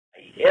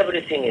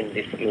Everything in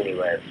this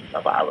universe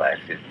of ours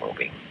is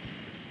moving.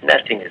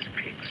 Nothing is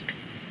fixed.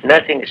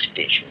 Nothing is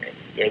stationary.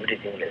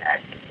 Everything will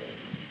have to move.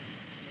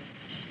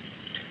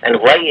 And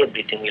why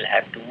everything will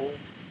have to move?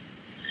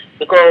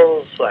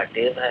 Because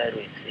whatever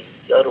we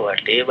see or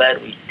whatever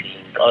we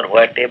think or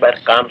whatever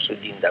comes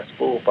within the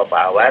scope of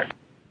our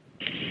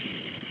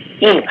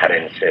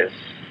inferences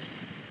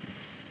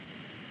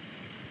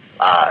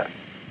are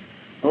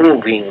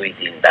moving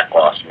within the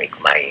cosmic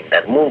mind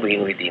or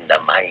moving within the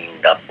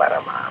mind of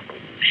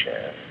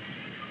Paramapurusha.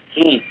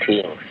 He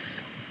thinks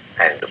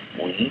and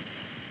we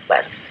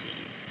perceive.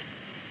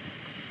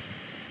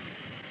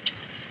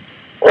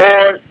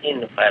 All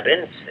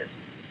inferences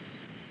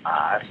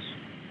are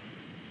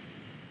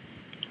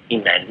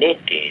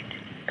emanated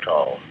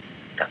from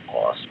the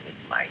cosmic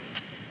mind,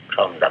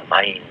 from the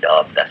mind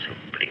of the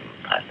Supreme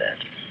Father.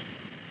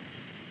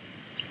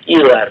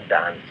 You are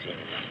dancing,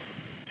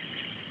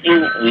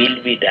 you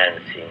will be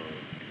dancing,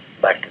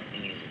 but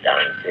these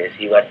dances,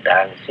 you are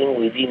dancing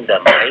within the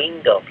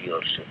mind of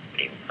your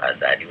Supreme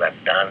Father, you are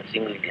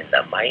dancing within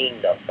the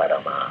mind of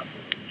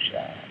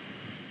Paramapurusha.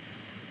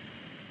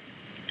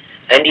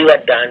 And you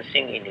are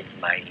dancing in his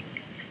mind.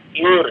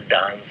 Your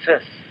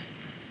dances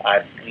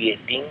are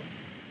creating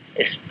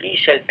a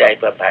special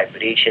type of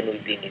vibration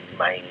within his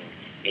mind.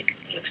 It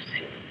gives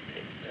him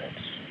pleasure.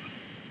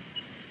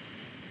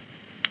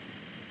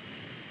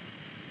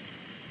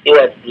 You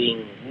are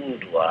doing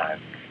good work.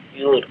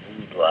 Your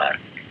good work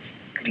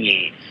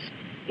creates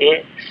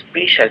a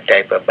special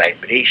type of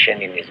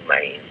vibration in his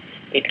mind.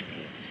 It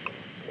gives him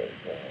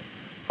pleasure.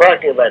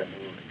 Whatever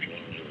good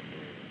thing you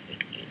do, it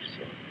gives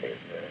him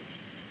pleasure.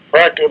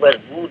 Whatever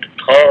good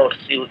thoughts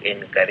you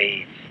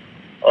encourage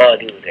or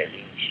you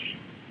relish,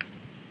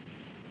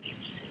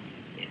 gives him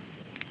pleasure.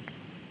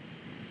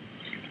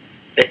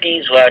 That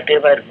is,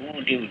 whatever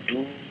good you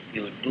do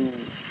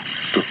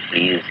to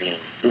please him,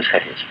 to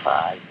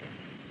satisfy him.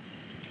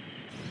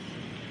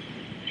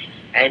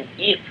 And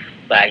if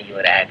by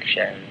your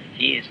action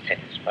he is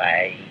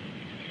satisfied,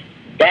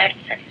 that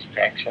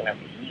satisfaction of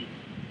him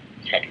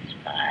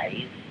satisfies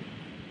you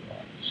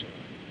also.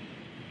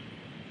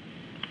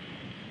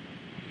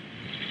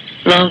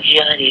 Now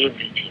here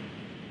everything,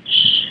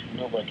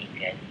 nobody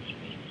can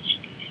remain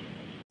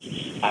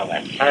stationary.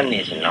 Our sun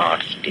is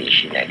not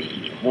stationary,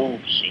 he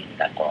moves in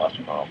the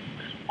cosmos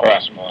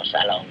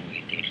along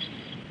with its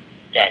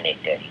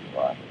planetary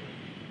world.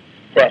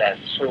 There are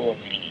so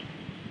many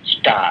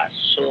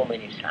stars, so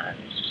many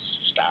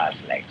suns, stars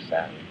like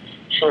sun,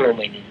 so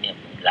many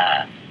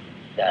nebula,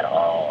 they are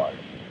all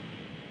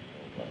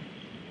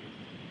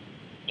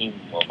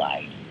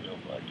immobile,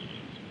 nobody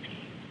is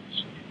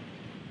fixed.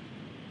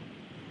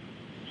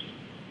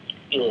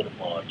 Your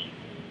body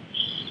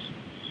moves,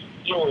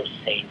 your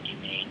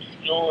sentiments,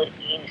 your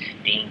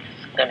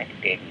instincts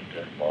connected with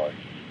your body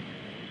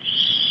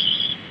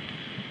moves.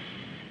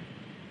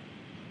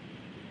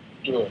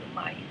 Your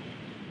mind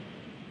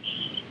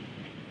moves.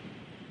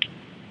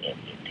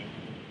 Everything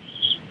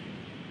moves.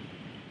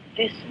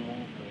 This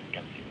movement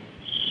of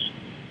yours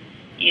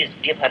is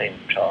different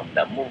from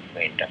the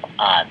movement of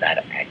other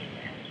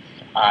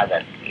animals,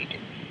 other created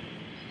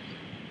beings,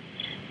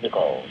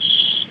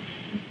 because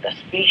the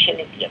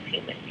speciality of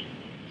human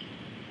beings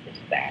is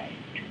that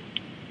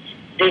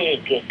they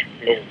get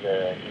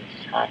pleasure in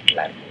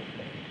subtler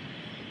movements,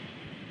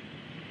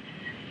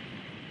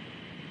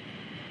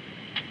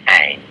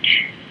 and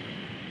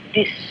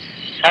this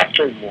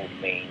subtle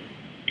movement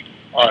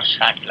or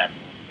subtler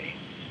movement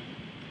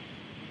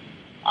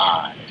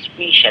are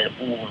special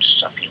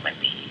wounds of human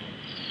beings.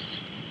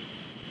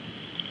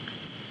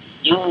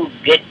 You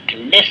get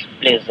less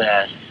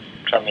pleasure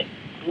from a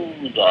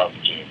crude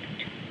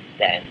object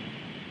than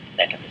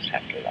that of a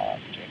subtle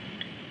object.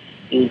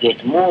 You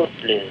get more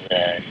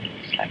pleasure in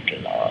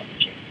subtle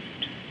object.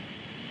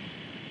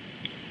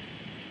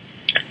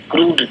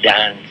 Crude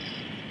dance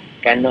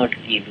cannot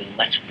give you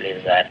much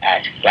pleasure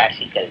as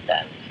classical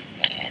dance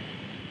can,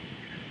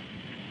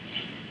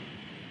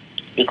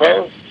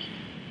 because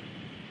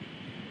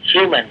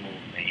human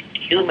movement,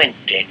 human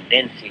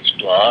tendencies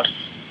towards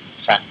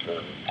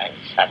subtle and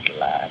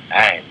subtler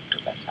and to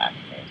the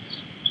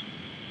subtlest.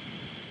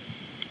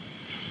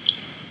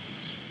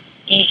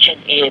 Each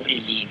and every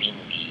living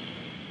being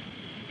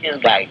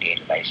is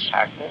guided by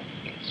certain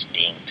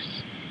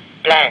instincts.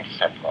 Plants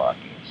have got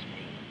instinct,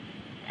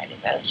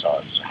 animals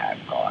also have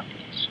got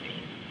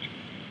instinct.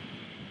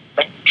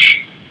 But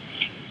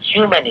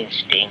human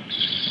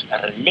instincts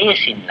are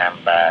less in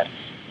number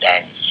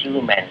than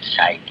human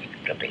psychic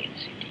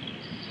propensities.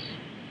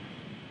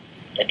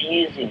 That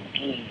is, in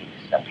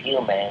case of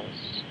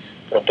humans,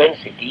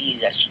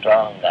 propensities are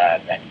stronger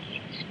than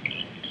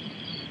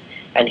instincts.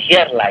 And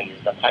here lies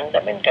the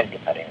fundamental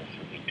difference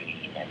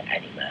between an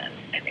animal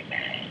and a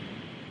man.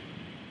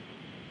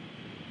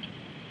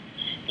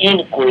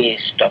 In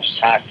quest of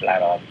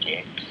subtler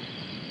objects,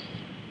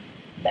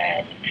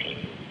 man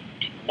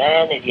failed.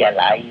 Man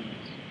realized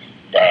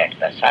that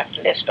the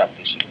subtlest of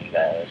this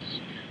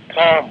universe,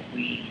 from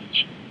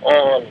which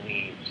all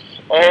waves,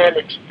 all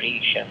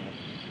expressions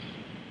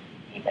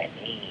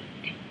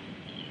emanate,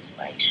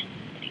 my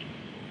supreme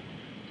goal.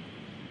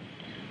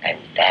 And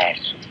that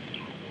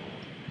supreme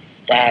goal,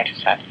 that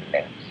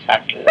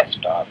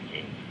subtlest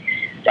object,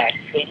 that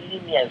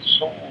perennial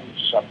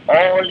source of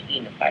all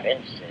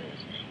inferences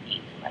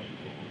is my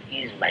goal,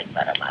 is my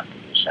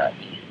Paramapurusha,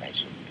 is my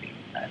supreme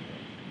person.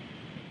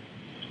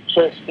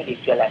 So a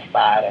spiritual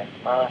aspirant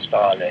must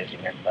always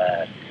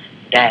remember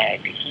that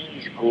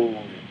his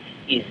goal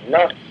is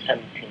not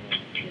something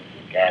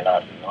physical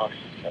or not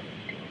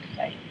something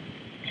psychic.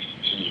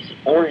 His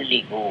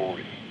only goal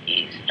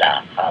is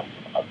the hub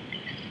of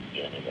this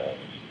universe,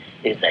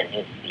 is the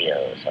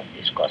nucleus of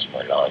this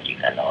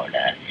cosmological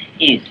order,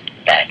 is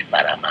that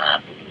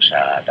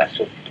Paramapurusha, the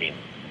Supreme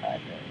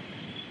Person.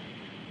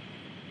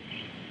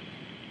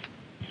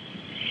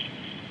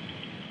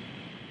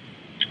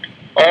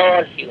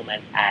 All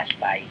human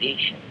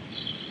aspirations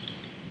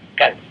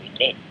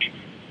culminate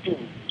to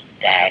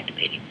that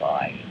very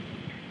point.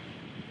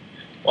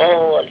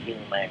 All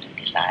human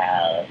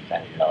desires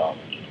and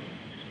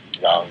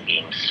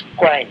longings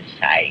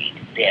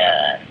coincide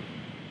there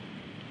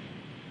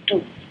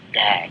to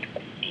that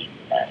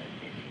particular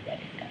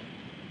desideratum.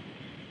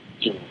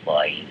 You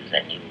boys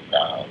and you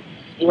girls,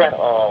 you are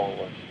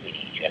all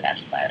spiritual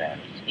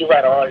aspirants. You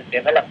are all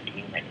developed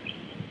human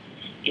beings.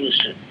 You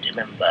should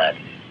remember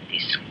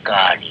this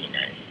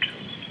cardinal